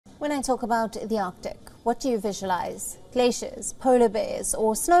When I talk about the Arctic, what do you visualize? Glaciers, polar bears,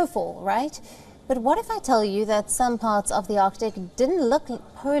 or snowfall, right? But what if I tell you that some parts of the Arctic didn't look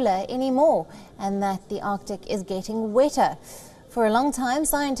polar anymore and that the Arctic is getting wetter? For a long time,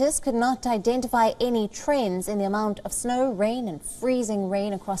 scientists could not identify any trends in the amount of snow, rain and freezing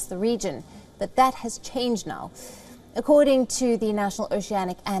rain across the region. But that has changed now. According to the National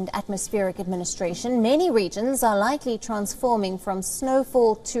Oceanic and Atmospheric Administration, many regions are likely transforming from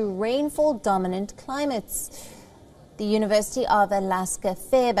snowfall to rainfall-dominant climates. The University of Alaska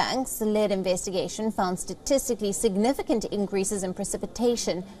Fairbanks-led investigation found statistically significant increases in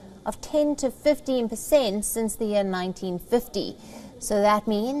precipitation of 10 to 15% since the year 1950. So that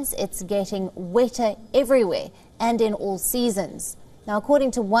means it's getting wetter everywhere and in all seasons. Now, according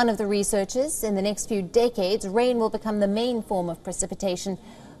to one of the researchers, in the next few decades, rain will become the main form of precipitation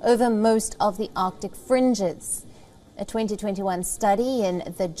over most of the Arctic fringes. A 2021 study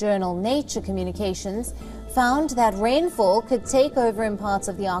in the journal Nature Communications found that rainfall could take over in parts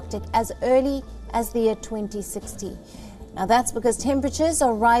of the Arctic as early as the year 2060. Now, that's because temperatures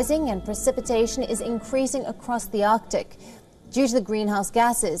are rising and precipitation is increasing across the Arctic due to the greenhouse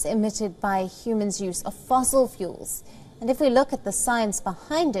gases emitted by humans' use of fossil fuels. And if we look at the science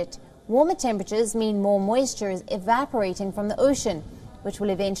behind it, warmer temperatures mean more moisture is evaporating from the ocean, which will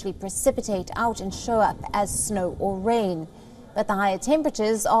eventually precipitate out and show up as snow or rain. But the higher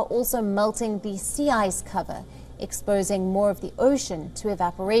temperatures are also melting the sea ice cover, exposing more of the ocean to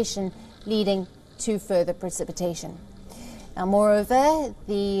evaporation, leading to further precipitation. Now, moreover,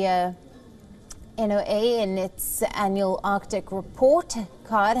 the NOAA in its annual Arctic report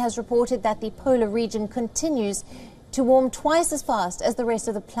card has reported that the polar region continues to warm twice as fast as the rest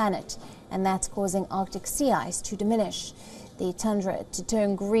of the planet, and that's causing Arctic sea ice to diminish, the tundra to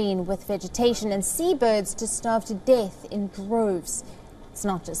turn green with vegetation, and seabirds to starve to death in droves. It's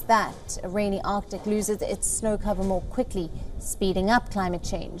not just that. A rainy Arctic loses its snow cover more quickly, speeding up climate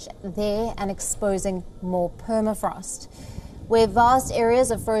change there and exposing more permafrost, where vast areas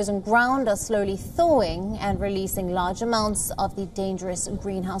of frozen ground are slowly thawing and releasing large amounts of the dangerous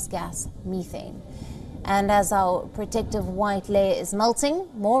greenhouse gas methane. And as our protective white layer is melting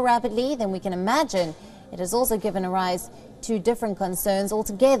more rapidly than we can imagine, it has also given rise to different concerns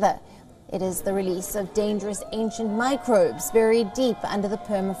altogether. It is the release of dangerous ancient microbes buried deep under the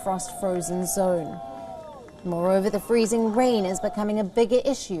permafrost frozen zone. Moreover, the freezing rain is becoming a bigger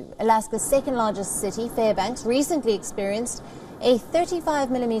issue. Alaska's second largest city, Fairbanks, recently experienced a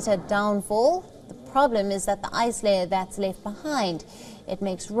 35-millimeter downfall. The problem is that the ice layer that's left behind, it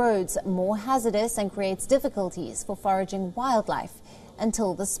makes roads more hazardous and creates difficulties for foraging wildlife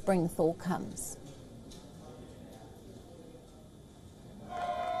until the spring thaw comes.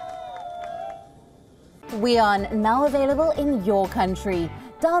 WION, now available in your country.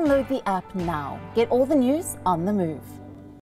 Download the app now. Get all the news on the move.